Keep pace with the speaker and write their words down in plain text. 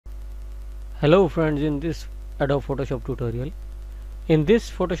Hello friends, in this Adobe Photoshop tutorial. In this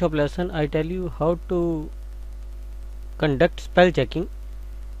Photoshop lesson I tell you how to conduct spell checking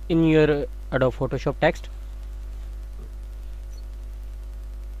in your Adobe Photoshop text.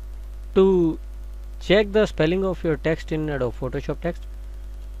 To check the spelling of your text in Adobe Photoshop text,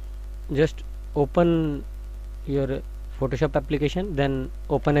 just open your Photoshop application, then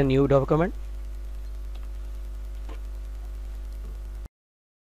open a new document.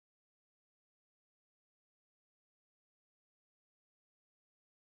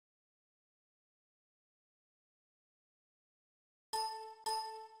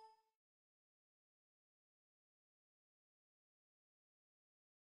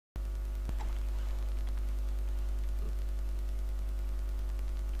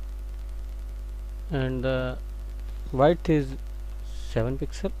 And the width is 7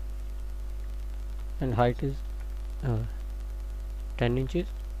 pixel and height is 10 inches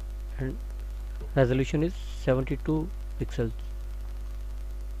and resolution is 72 pixels.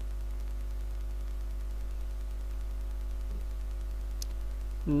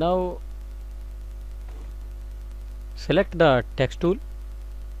 Now select the text tool,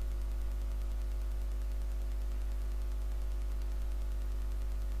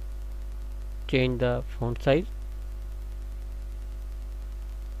 change the font size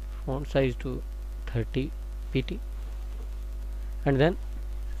to 30 pt and then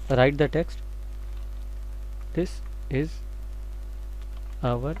write the text. This is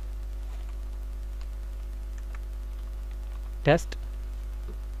our test.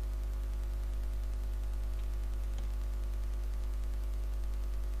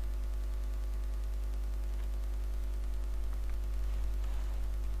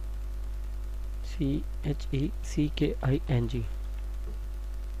 CHECKING.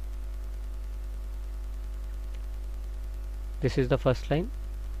 This is the first line,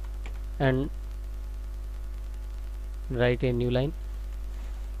 and write a new line.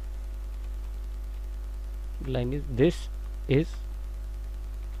 Line is this is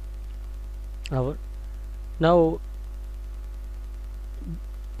our. Now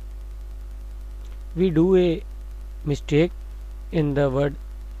we do a mistake in the word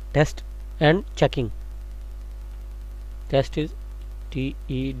test and checking. Test is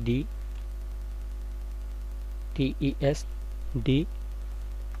TEDTESD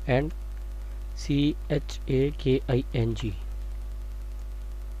and CHAKING.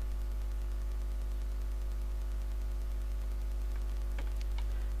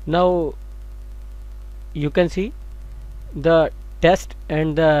 Now you can see the test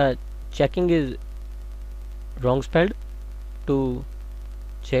and the checking is wrong spelled. To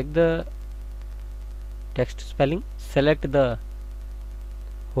check the text spelling, select the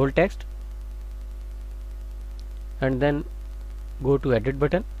whole text and then go to edit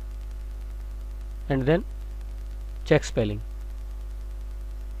button and then check spelling.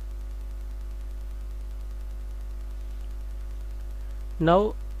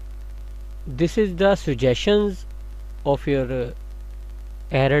 Now this is the suggestions of your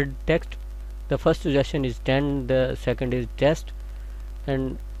errored text. The first suggestion is 10, the second is test,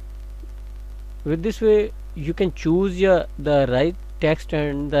 and with this way you can choose the right text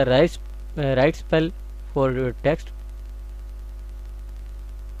and the right spell for your text.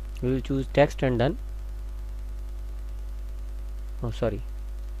 We will choose text and done.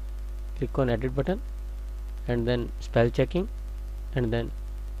 Click on edit button and then spell checking and then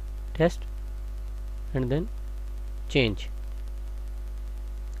test and then change.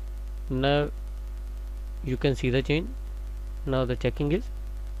 Now you can see the change. Now the checking is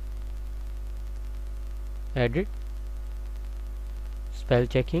edit, spell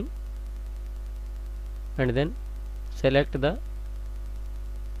checking and then select the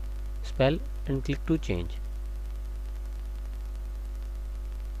spell and click to change.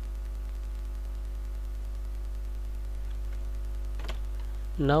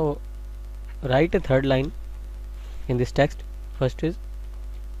 Now write a third line in this text. First is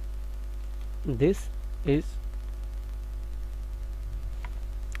this is.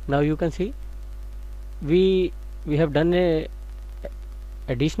 Now you can see we have done a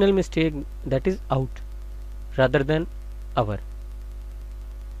additional mistake, that is out rather than our.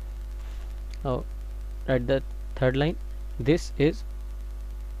 Now write the third line. This is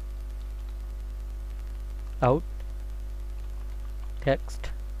out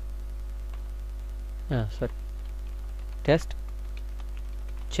text test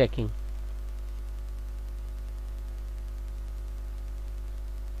checking.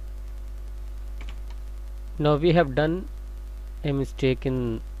 Now we have done a mistake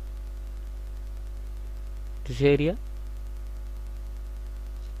in this area.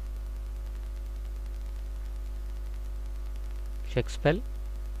 check spell,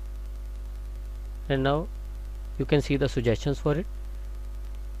 and now you can see the suggestions for it.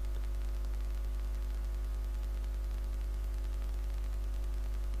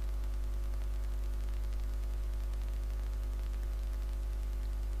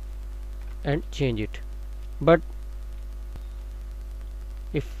 And change it. But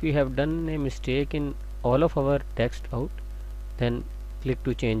if we have done a mistake in all of our text out, then click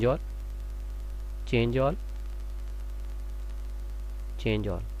to change all, change all, change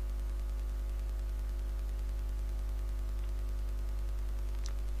all.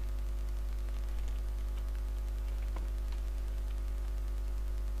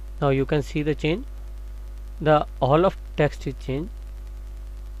 Now you can see the change. The all of text is changed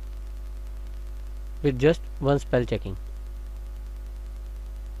with just one spell checking.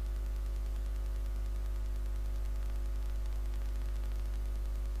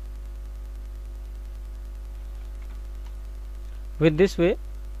 With this way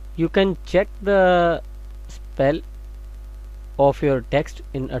you can check the spell of your text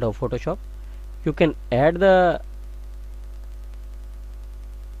in Adobe Photoshop. You can add the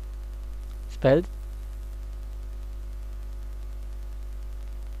spells,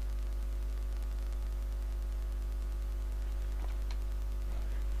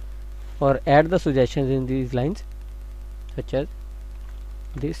 or add the suggestions in these lines, such as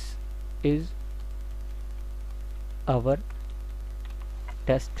this is our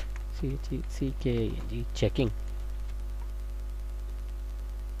test checking.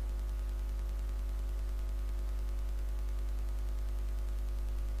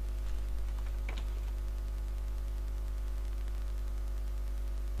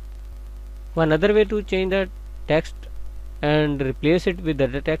 One other way to change the text and replace it with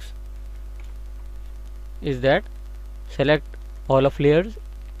other text is that select all of layers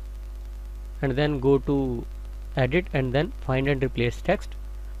and then go to edit and then find and replace text.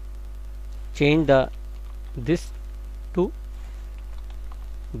 Change the this to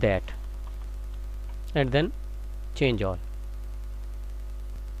that and then change all.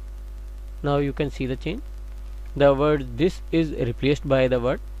 Now you can see the change. The word this is replaced by the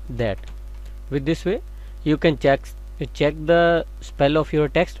word that. With this way you can check the spell of your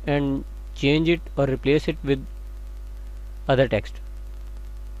text and change it or replace it with other text.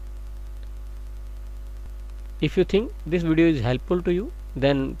 If you think this video is helpful to you,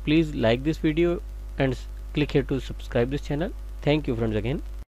 then please like this video and click here to subscribe this channel. Thank you friends again.